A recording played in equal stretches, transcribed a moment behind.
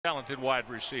talented wide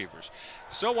receivers.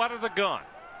 So out of the gun,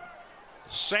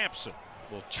 Sampson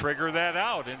will trigger that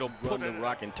out and he'll put the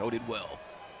rock and tote it well.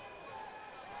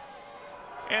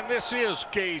 And this is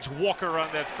Gage Walker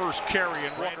on that first carry,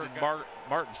 and Walker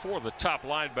Martin, four of the top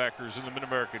linebackers in the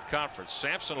Mid-American Conference.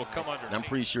 Sampson will come under. I'm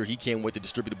pretty sure he can't wait to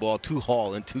distribute the ball to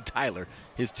Hall and to Tyler,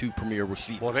 his two premier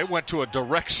receivers. Well, they went to a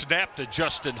direct snap to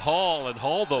Justin Hall, and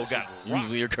Hall, though, got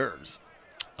usually occurs.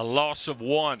 A loss of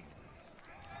one.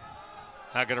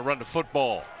 Not going to run the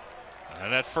football.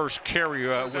 And that first carry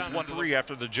with 1-3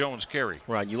 after the Jones carry.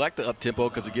 Right, you like the up-tempo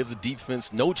because it gives the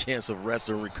defense no chance of rest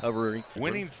or recovery.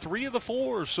 Winning 3 of the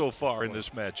 4 so far in this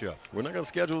matchup. We're not going to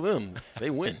schedule them. They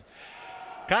win.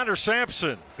 Connor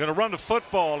Sampson going to run the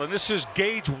football, and this is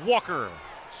Gage Walker.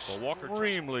 So Walker,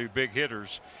 extremely big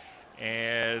hitters,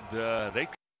 and they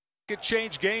could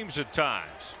change games at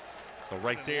times. So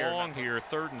right there, long here,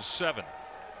 3rd and 7.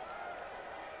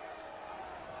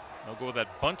 They'll go with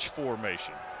that bunch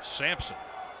formation. Sampson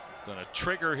going to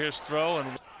trigger his throw,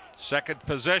 and second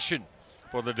possession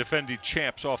for the defending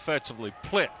champs offensively.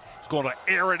 Plitt is going to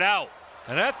air it out,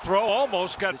 and that throw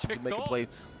almost got picked off. Play,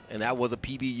 and that was a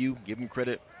PBU. Give him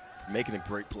credit for making a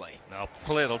great play. Now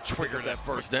Plitt will trigger that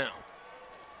first down.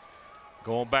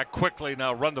 Going back quickly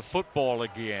now, run the football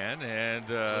again, and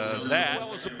that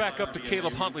well as a backup to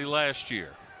Caleb Huntley last year.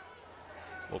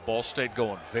 Well, Ball State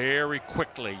going very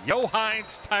quickly.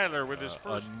 Yohines Tyler with his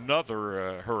first.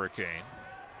 Another hurricane.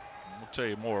 We'll tell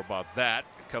you more about that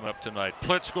coming up tonight.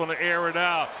 Plitt's going to air it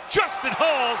out. Justin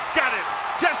Hall's got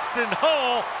it. Justin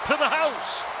Hall to the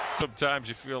house. Sometimes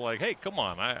you feel like, hey, come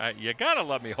on, you got to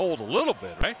let me hold a little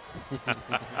bit, right?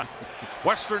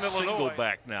 Western Illinois. Single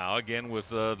back now, again with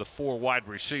the 4 wide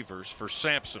receivers for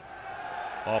Sampson.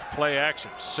 Off play action.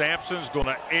 Sampson's going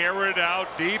to air it out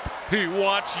deep. He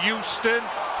wants Houston.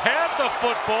 Had the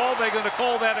football. They're going to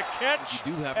call that a catch.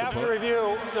 You do have After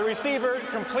review, the receiver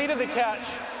completed the catch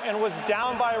and was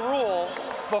down by rule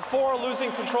before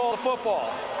losing control of the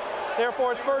football.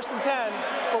 Therefore, it's 1st and 10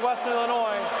 for Western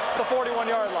Illinois, the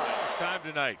 41-yard line. It's time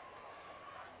tonight.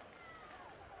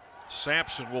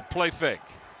 Sampson will play fake.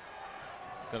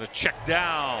 Going to check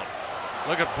down.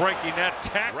 Look at breaking that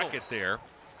tackle. Wreck it there.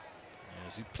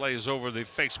 As he plays over the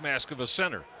face mask of a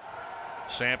center.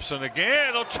 Sampson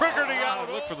again. They'll trigger the out.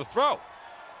 Look for the throw.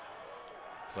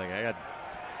 It's like I got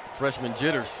freshman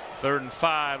jitters. 3rd and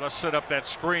 5. Let's set up that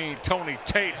screen. Tony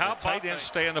Tate. How tight ends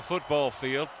stay on the football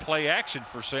field. Play action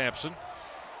for Sampson.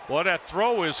 Boy, that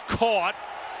throw is caught,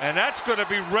 and that's going to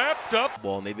be wrapped up.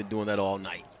 Ball, and they've been doing that all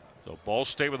night. So Ball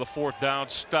State with a 4th down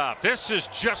stop. This is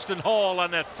Justin Hall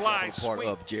on that fly part sweep.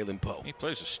 Of Jalen Poe. He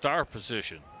plays a star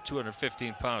position.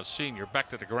 215-pound senior. Back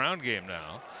to the ground game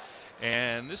now.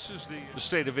 And this is the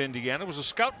state of Indiana. Was a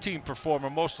scout team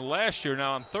performer most of last year.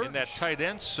 Now on 3rd in that tight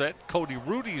end set. Cody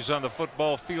Rudy's on the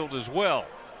football field as well.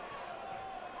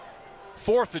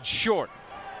 4th and short.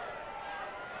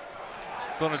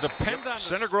 Going to depend on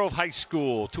Center Grove High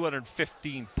School,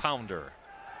 215-pounder.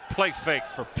 Play fake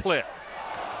for Plitt.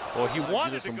 Well, he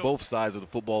wanted to from go both sides of the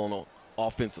football and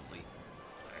offensively.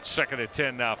 2nd and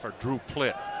 10 now for Drew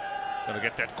Plitt. Going to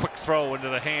get that quick throw into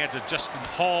the hands of Justin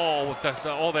Hall with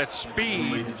all that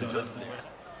speed.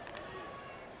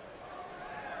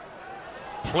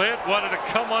 Plitt wanted to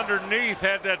come underneath,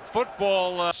 had that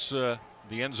football. The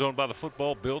end zone by the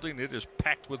football building. It is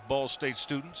packed with Ball State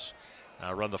students.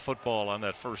 Now run the football on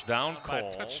that first down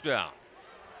call. Touchdown.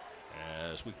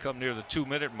 As we come near the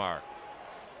 2-minute mark.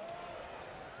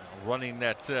 Running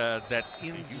that inside.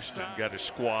 Houston got a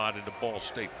squad into Ball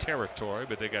State territory,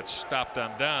 but they got stopped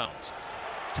on downs.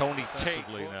 Tony Tate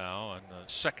now on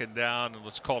 2nd down, and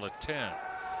let's call it 10.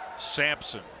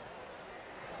 Sampson.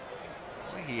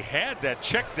 He had that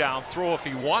check down throw if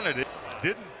he wanted it.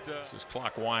 Didn't. His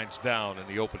clock winds down in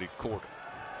the opening quarter.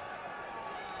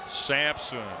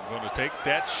 Sampson going to take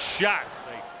that shot.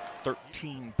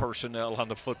 13 personnel on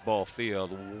the football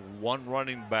field, 1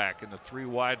 running back and the 3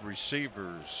 wide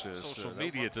receivers. Social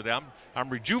media today, I'm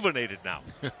rejuvenated now.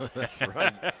 That's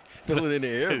right. Feel it in the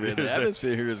air, man. The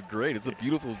atmosphere here is great. It's a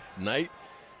beautiful night.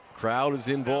 Crowd is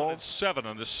involved. 7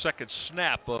 on the second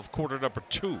snap of quarter number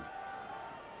 2.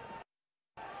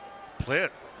 Plitt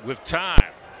with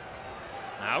time.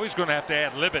 Now he's going to have to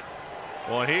ad-lib it.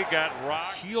 Well, he got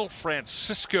rocked. Heel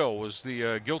Francisco was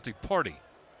the guilty party.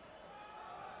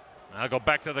 I'll go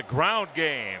back to the ground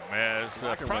game as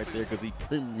right there because he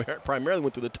primarily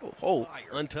went through the hole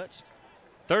untouched.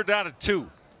 3rd down and 2.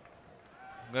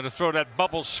 Going to throw that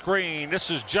bubble screen.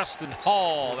 This is Justin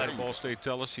Hall. That Ball State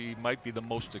tell us he might be the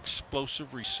most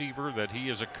explosive receiver that he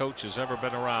as a coach has ever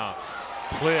been around.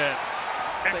 Plitt.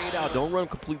 Stayed out. Don't run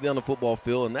completely on the football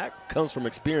field, and that comes from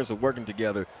experience of working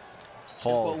together.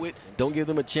 tempo with. Don't give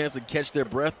them a chance to catch their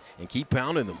breath and keep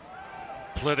pounding them.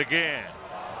 Plitt again.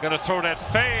 Going to throw that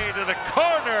fade to the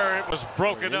corner. It was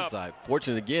broken up.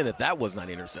 Fortunate again that was not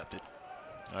intercepted.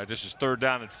 All right, this is 3rd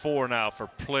down and 4 now for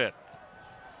Plitt.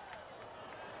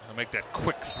 I'll make that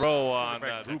quick throw on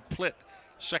Drew Plitt,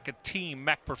 second team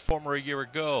MAC performer a year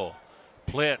ago.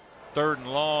 Plitt, 3rd and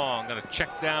long, going to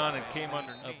check down and came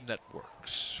underneath of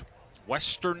networks.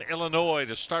 Western Illinois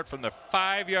to start from the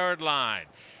 5-yard line.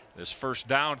 This first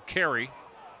down carry.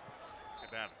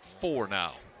 Down at 4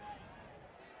 now.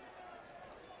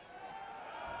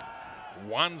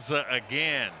 Wanza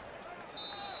again.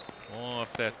 Oh,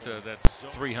 if that's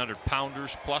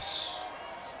 300-pounders plus.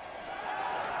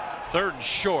 3rd and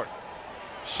short.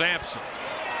 Sampson.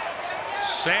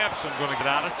 Sampson going to get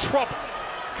out of trouble.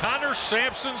 Connor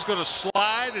Sampson's going to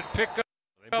slide and pick up.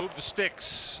 They move the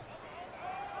sticks.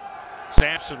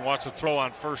 Sampson wants to throw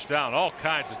on 1st down. All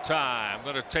kinds of time.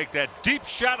 Going to take that deep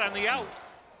shot on the out.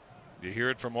 You hear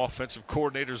it from offensive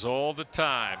coordinators all the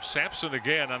time. Sampson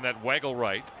again on that waggle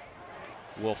right.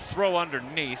 Will throw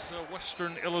underneath.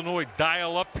 Western Illinois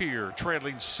dial up here,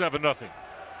 trailing 7-0.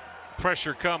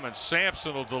 Pressure coming.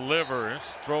 Sampson will deliver. His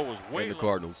throw was way and the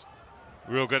Cardinals.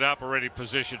 Real good operating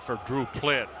position for Drew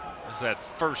Plitt. Is that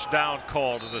 1st down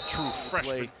call to the true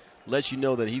freshman. Lets you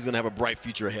know that he's going to have a bright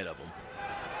future ahead of him.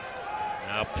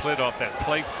 Now Plitt off that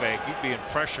play fake. He'd be in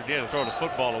pressure. He had to throw the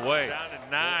football away. Down at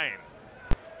 9.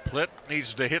 Plitt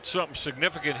needs to hit something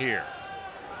significant here.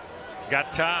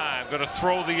 Got time. Going to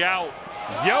throw the out.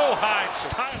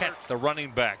 Tyler, the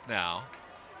running back now.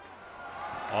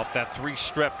 Off that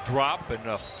 3-step drop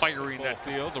and firing that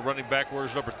field. The running back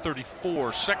wears number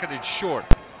 34. 2nd and short.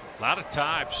 A lot of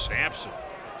time. Sampson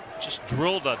just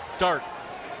drilled a dart.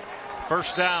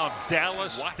 1st down.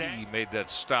 Dallas. He made that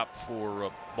stop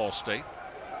for Ball State.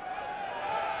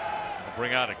 Gonna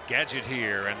bring out a gadget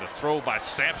here, and the throw by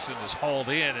Sampson is hauled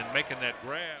in and making that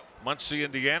grab. Muncie,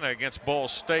 Indiana against Ball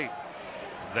State.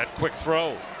 That quick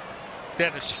throw.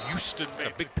 Dennis Houston, a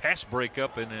big pass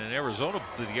breakup in Arizona,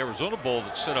 the Arizona Bowl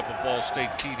that set up a Ball State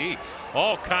TD.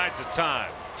 All kinds of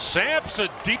time. Sampson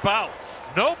deep out.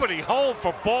 Nobody home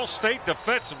for Ball State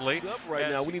defensively. Right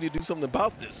now, we need to do something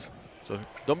about this. So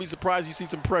don't be surprised you see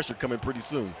some pressure coming pretty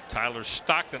soon. Tyler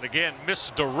Stockton again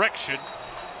misdirection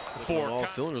for all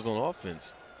cylinders on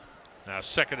offense. Now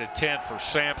 2nd and 10 for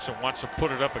Sampson. Wants to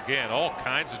put it up again. All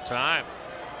kinds of time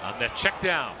on that check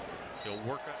down. He'll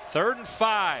work on 3rd and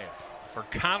 5 for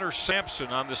Connor Sampson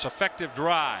on this effective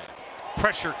drive.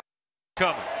 Pressure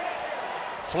coming.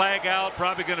 Flag out,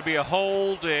 probably going to be a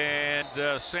hold, and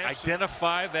Sampson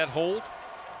identify that hold.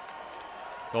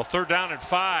 So 3rd down and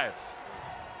 5.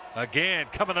 Again,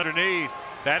 coming underneath.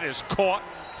 That is caught.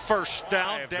 1st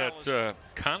down. That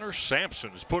Connor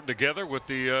Sampson is putting together with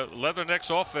the Leathernecks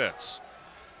offense.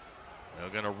 They're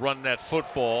going to run that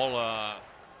football.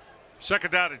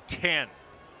 2nd down and 10.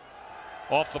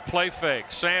 Off the play fake.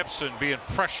 Sampson being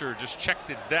pressured, just checked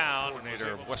it down.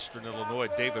 Coordinator of Western Illinois,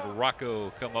 David Rocco,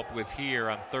 come up with here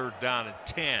on 3rd down and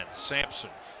 10. Sampson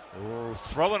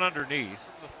throwing underneath.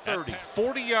 The 30,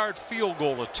 40-yard field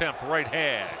goal attempt, right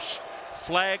hash.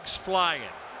 Flags flying.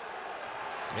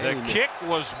 The kick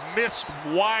was missed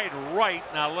wide right.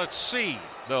 Now let's see,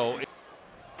 though.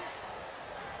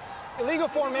 Illegal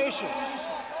formation.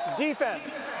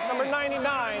 Defense, number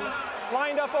 99,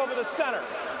 lined up over the center.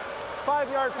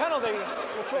 5-yard penalty,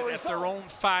 which will result. At their own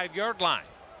 5-yard line.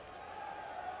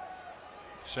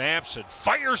 Sampson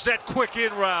fires that quick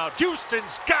in route.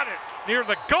 Houston's got it near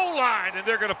the goal line, and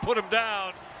they're going to put him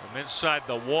down from inside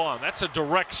the 1. That's a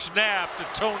direct snap to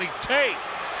Tony Tate.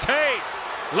 Tate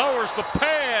lowers the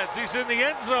pads. He's in the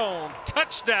end zone.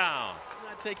 Touchdown.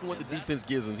 Not taking what the defense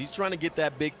gives him. He's trying to get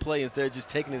that big play instead of just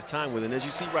taking his time with it. And as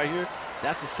you see right here,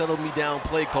 that's a settle me down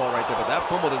play call right there. But that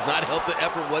fumble does not help the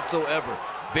effort whatsoever.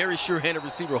 Very sure-handed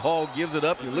receiver. Hall gives it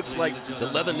up, and it looks like the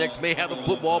Leathernecks may have the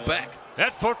football back.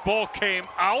 That football came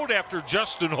out after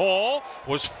Justin Hall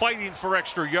was fighting for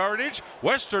extra yardage.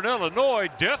 Western Illinois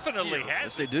definitely has.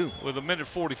 Yes, they do. With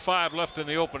 1:45 left in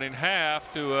the opening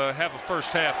half to have a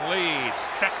first-half lead.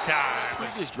 Set time.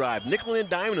 Previous drive, nickel and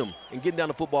diming them and getting down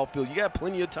the football field. You got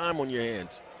plenty of time on your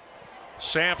hands.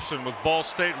 Sampson with Ball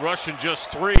State rushing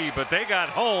just 3, but they got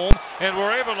home and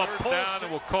were able to pull down,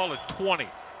 and we'll call it 20.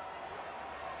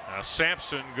 Now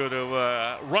Sampson going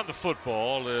to run the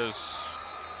football as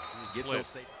gets no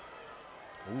safe.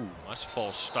 Ooh, that's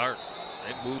false start.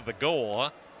 They moved the goal, huh?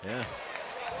 Yeah.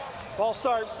 Ball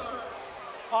start.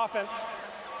 Offense.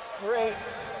 Number 8.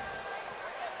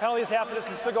 Penalty is half the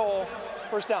distance to goal.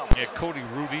 1st down. Yeah, Cody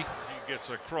Rudy. He gets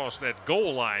across that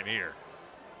goal line here.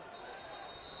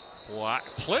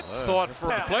 Plitt thought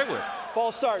for a play with.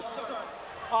 False start.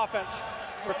 Offense,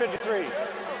 number 53.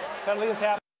 Penalty is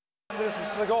half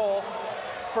distance to the goal.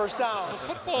 First down. The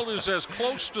football is as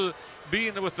close to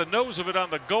being with the nose of it on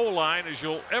the goal line as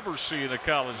you'll ever see in a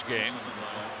college game.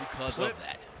 Because of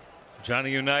that.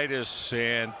 Johnny Unitas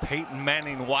and Peyton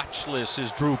Manning watch list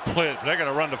is Drew Plitt. They're going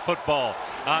to run the football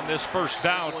on this first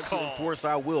down call. To enforce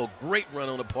our will. Great run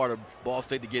on the part of Ball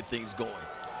State to get things going.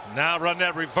 Now run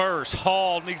that reverse.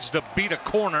 Hall needs to beat a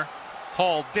corner.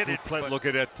 Hall did it. Plitt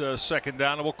looking at second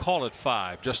down, and we'll call it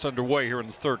 5. Just underway here in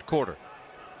the third quarter.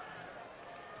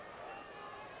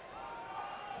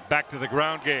 Back to the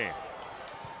ground game.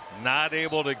 Not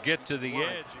able to get to the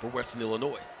edge. For Western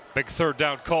Illinois. Big third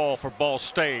down call for Ball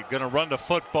State. Going to run the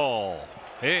football.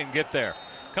 He didn't get there.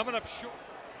 Coming up short.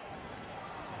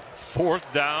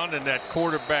 Fourth down, and that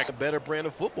quarterback. A better brand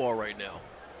of football right now.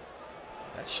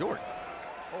 That's short.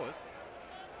 Oh, it's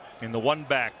in the one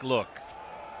back look.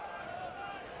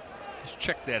 Let's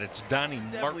check that. It's Donnie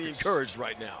Marcus. Definitely encouraged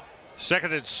right now.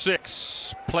 2nd and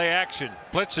 6. Play action.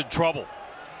 Blitz in trouble.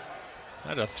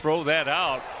 Had to throw that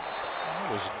out.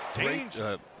 That was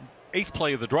great. 8th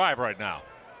play of the drive right now.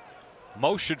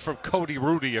 Motion from Cody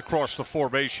Rudy across the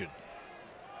formation.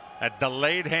 A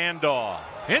delayed handoff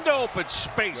into open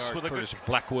space with a Curtis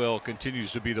Blackwell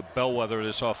continues to be the bellwether of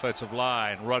this offensive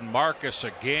line. Run Marcus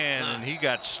again, and he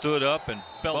got stood up and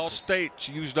belted. Ball State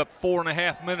used up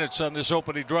 4.5 minutes on this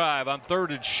opening drive on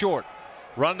 3rd and short.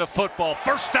 Run the football.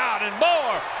 First down and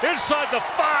more. Inside the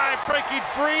 5, breaking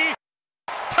free.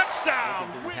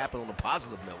 Touchdown. Things happen on a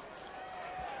positive note.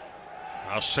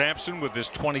 Now Sampson with his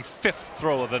 25th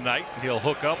throw of the night. He'll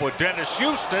hook up with Dennis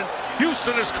Houston.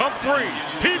 Houston has come free.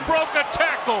 He broke a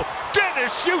tackle.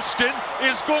 Dennis Houston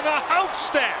is going to house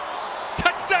that.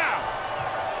 Touchdown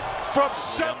from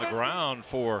 7. On the ground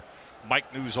for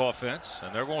Mike New's offense,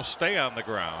 and they're going to stay on the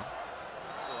ground.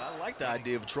 So I like the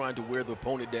idea of trying to wear the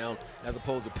opponent down as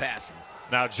opposed to passing.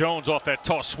 Now Jones off that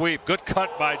toss sweep. Good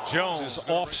cut by Jones.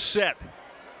 Offset.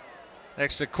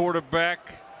 Next to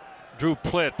quarterback Drew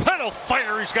Plitt. Pedal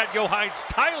fire. He's got Johannes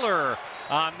Tyler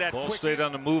on that. Ball State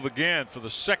on the move again for the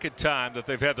 2nd time that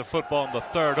they've had the football in the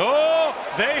 3rd. Oh,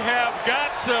 they have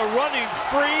got running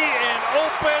free and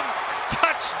open.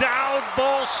 Touchdown,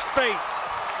 Ball State.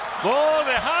 Oh,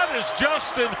 the hot is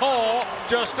Justin Hall.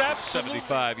 Just at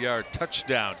 75-yard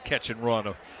touchdown catch and run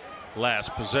of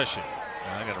last possession.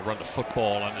 Now I got to run the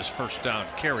football on this first down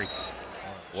carry.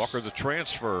 Walker, the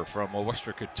transfer from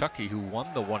Western Kentucky, who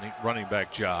won the running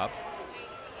back job.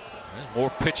 More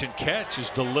pitch and catch is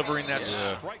delivering that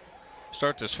strike.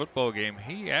 Start this football game.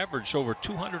 He averaged over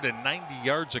 290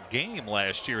 yards a game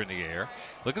last year in the air.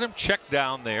 Look at him check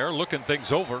down there, looking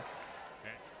things over.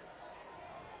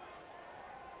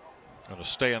 Going to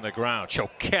stay on the ground.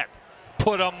 Choquette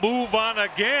put a move on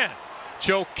again.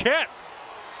 Choquette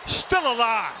still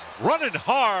alive, running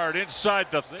hard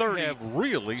inside the 30. They have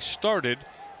really started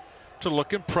to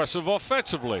look impressive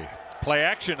offensively. Play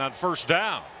action on first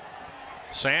down.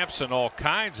 Sampson all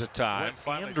kinds of time.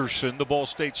 Anderson, the Ball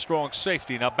State strong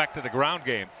safety. Now back to the ground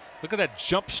game. Look at that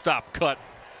jump stop cut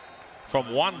from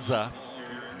Wanza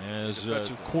as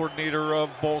defensive coordinator of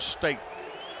Ball State.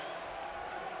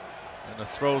 Going to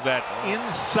throw that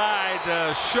inside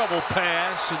shovel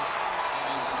pass,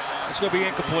 and it's going to be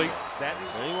incomplete.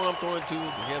 Anyone I'm throwing to,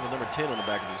 he has a number 10 on the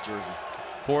back of his jersey.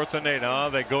 4th and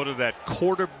 8. They go to that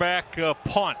quarterback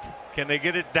punt. Can they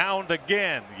get it down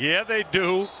again? Yeah, they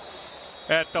do.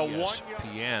 At the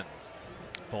ESPN.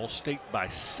 Ball State by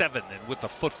 7, and with the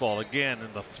football again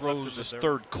in the throws this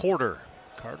 3rd quarter.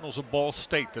 Cardinals of Ball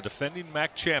State, the defending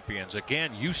MAC champions.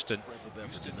 Again, Houston.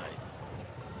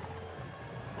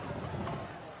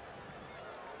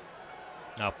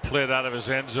 Now Plitt out of his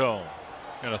end zone.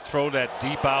 Going to throw that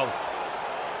deep out.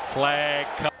 Flag.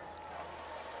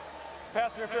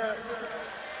 Pass interference.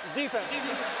 Defense,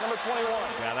 number 21.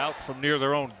 Got out from near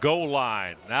their own goal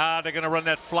line. Now they're going to run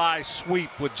that fly sweep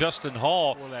with Justin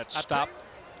Hall. For that stop.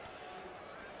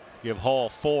 Give Hall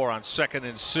 4 on 2nd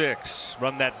and 6.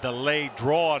 Run that delayed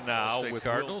draw now with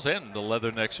Cardinals and the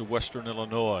Leathernecks of Western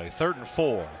Illinois. 3rd and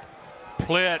 4.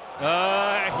 Plitt.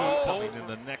 Coming in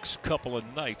the next couple of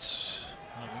nights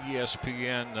on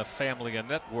ESPN Family and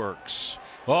Networks.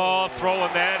 Oh,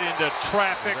 throwing that into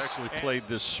traffic. Actually played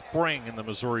this spring in the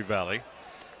Missouri Valley.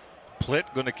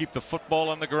 Plitt going to keep the football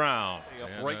on the ground.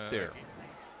 Right there.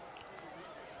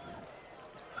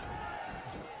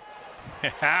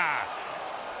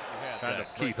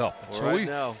 Keith up.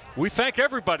 So we thank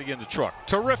everybody in the truck.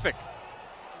 Terrific.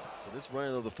 So this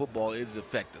running of the football is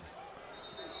effective.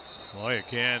 Boy,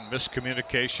 again,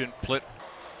 miscommunication. Plitt.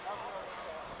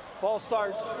 False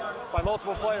start by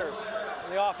multiple players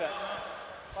in the offense.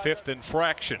 Fifth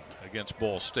infraction against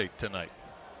Ball State tonight.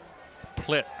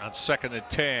 Plitt on 2nd and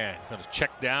 10. Going to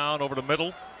check down over the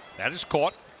middle. That is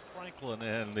caught. Franklin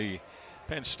and the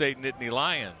Penn State Nittany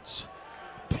Lions.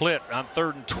 Plitt on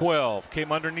 3rd and 12.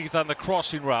 Came underneath on the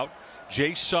crossing route.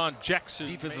 Jason Jackson.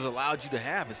 Defense has allowed you to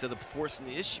have instead of forcing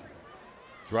the issue.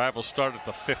 Drive will start at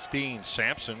the 15.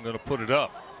 Sampson going to put it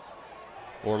up.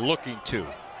 Or looking to.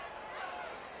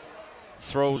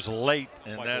 Throws late,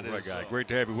 and that is great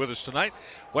to have you with us tonight.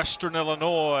 Western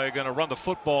Illinois going to run the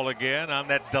football again on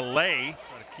that delay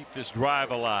to keep this drive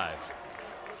alive.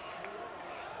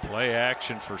 Play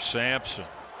action for Sampson.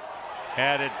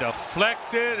 Had it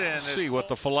deflected, and see what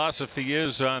the philosophy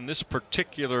is on this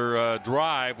particular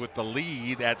drive with the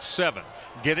lead at 7.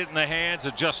 Get it in the hands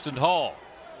of Justin Hall.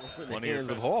 In the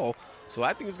hands of Hall. So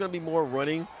I think it's going to be more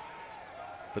running.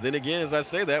 But then again, as I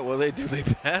say that, well, they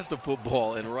pass the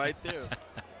football, and right there.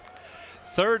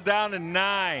 3rd down and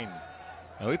 9.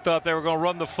 And we thought they were going to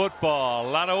run the football.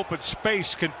 A lot of open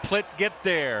space. Can Plitt get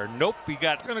there? Nope. He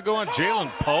got going to go on Jalen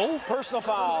Poe. Personal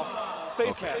foul.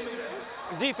 Face mask.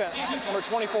 Defense, number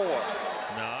 24.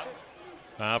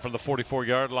 Not. From the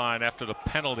 44-yard line after the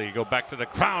penalty. Go back to the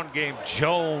ground game.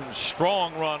 Jones,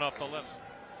 strong run off the left.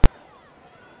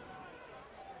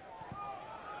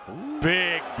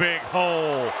 Big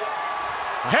hole.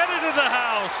 Headed to the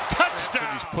house.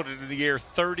 Touchdown. He's put it in the air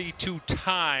 32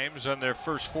 times on their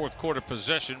first fourth quarter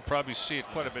possession. Probably see it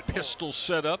quite a bit. Pistol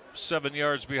set up 7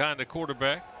 yards behind the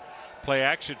quarterback. Play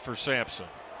action for Sampson.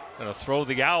 Going to throw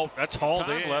the out. That's hauled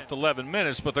in. Left 11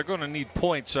 minutes, but they're going to need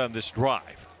points on this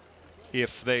drive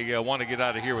if they want to get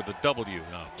out of here with a W.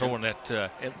 Now throwing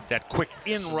that quick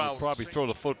in route. Probably throw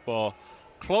the football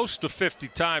close to 50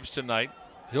 times tonight.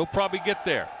 He'll probably get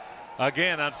there.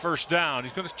 Again on 1st down.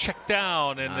 He's going to check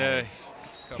down and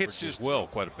hits his well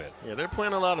quite a bit. Yeah, they're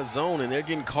playing a lot of zone, and they're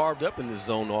getting carved up in this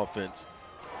zone offense.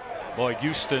 Boy,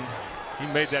 Houston, he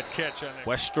made that catch on it.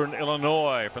 Western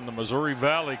Illinois from the Missouri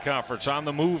Valley Conference on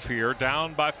the move here,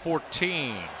 down by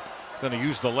 14. Going to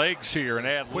use the legs here and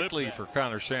add quickly for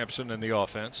Connor Sampson in the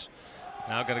offense.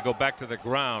 Now going to go back to the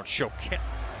ground. Choquette.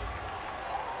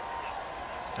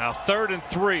 Now 3rd and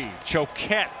 3.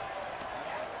 Choquette.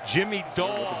 Jimmy Dole.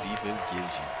 What the defense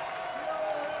gives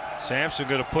you. Sampson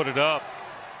going to put it up.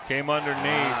 Came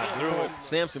underneath.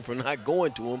 Sampson for not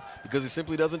going to him because he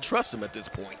simply doesn't trust him at this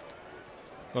point.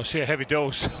 We'll see a heavy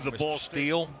dose of the ball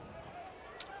steal.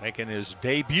 Making his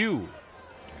debut.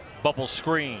 Bubble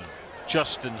screen.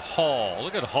 Justin Hall.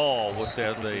 Look at Hall with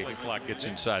the clock gets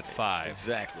inside 5.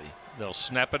 Exactly. They'll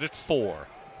snap it at 4.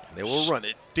 They will run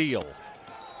it. Steal.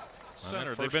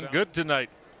 Center. They've been good tonight.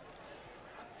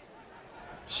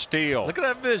 Steele. Look at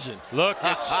that vision. Look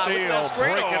at Steele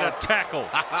breaking a tackle.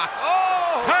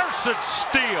 Oh! Carson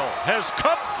Steele has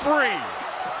come free.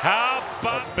 How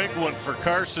about a big one for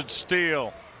Carson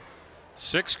Steele?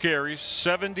 6 carries,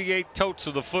 78 totes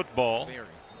of the football.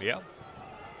 Yeah.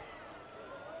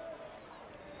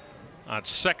 On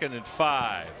 2nd and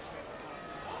 5.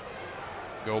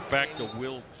 Go back to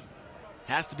Will.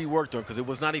 Has to be worked on because it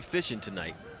was not efficient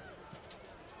tonight.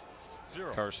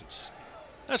 Carson.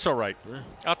 That's all right.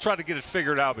 I'll try to get it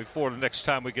figured out before the next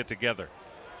time we get together.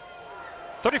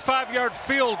 35-yard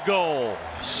field goal.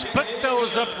 Split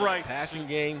those uprights. Passing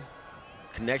game,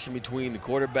 connection between the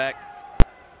quarterback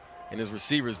and his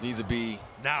receivers needs to be.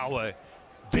 Now a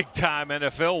big-time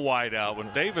NFL wideout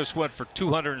when Davis went for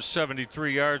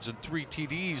 273 yards and 3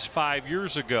 TDs 5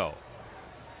 years ago.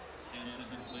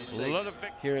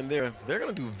 Here and there. They're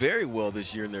going to do very well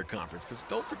this year in their conference because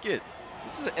don't forget,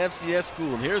 this is an FCS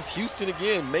school, and here's Houston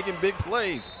again making big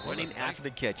plays, running after the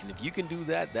catch. And if you can do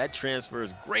that, that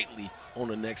transfers greatly on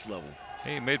the next level.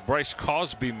 He made Bryce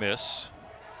Cosby miss.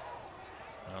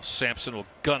 Now Sampson will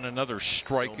gun another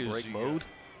strike. Break mode.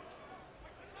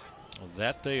 Well,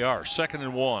 that they are. 2nd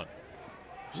and 1.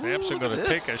 Sampson going to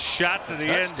take a shot to the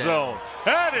end zone.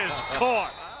 That is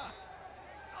caught.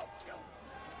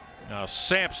 Now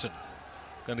Sampson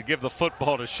going to give the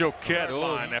football to Choquette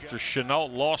line after Chenault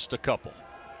lost a couple.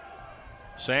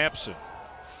 Sampson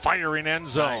firing end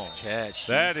zone. Nice catch.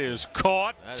 That is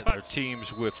caught. Their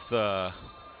teams with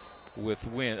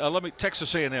win. Let me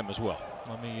Texas A&M as well.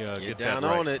 Let me get down that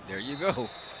right. on it. There you go.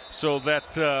 So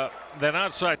that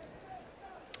onside.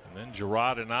 And then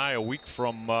Gerard and I a week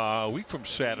from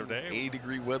Saturday.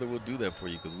 80-degree weather will do that for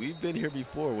you because we've been here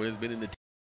before when it's been in the.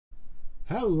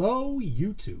 Hello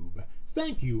YouTube.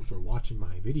 Thank you for watching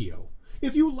my video.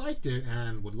 If you liked it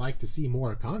and would like to see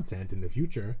more content in the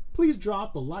future, please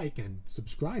drop a like and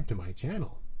subscribe to my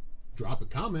channel. Drop a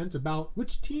comment about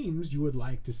which teams you would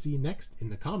like to see next in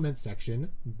the comment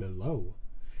section below.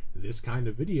 this kind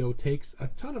of video takes a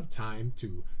ton of time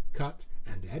to cut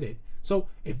and edit, so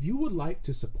if you would like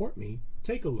to support me,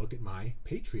 take a look at my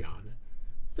Patreon.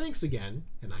 Thanks again,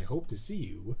 and I hope to see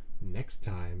you next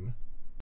time.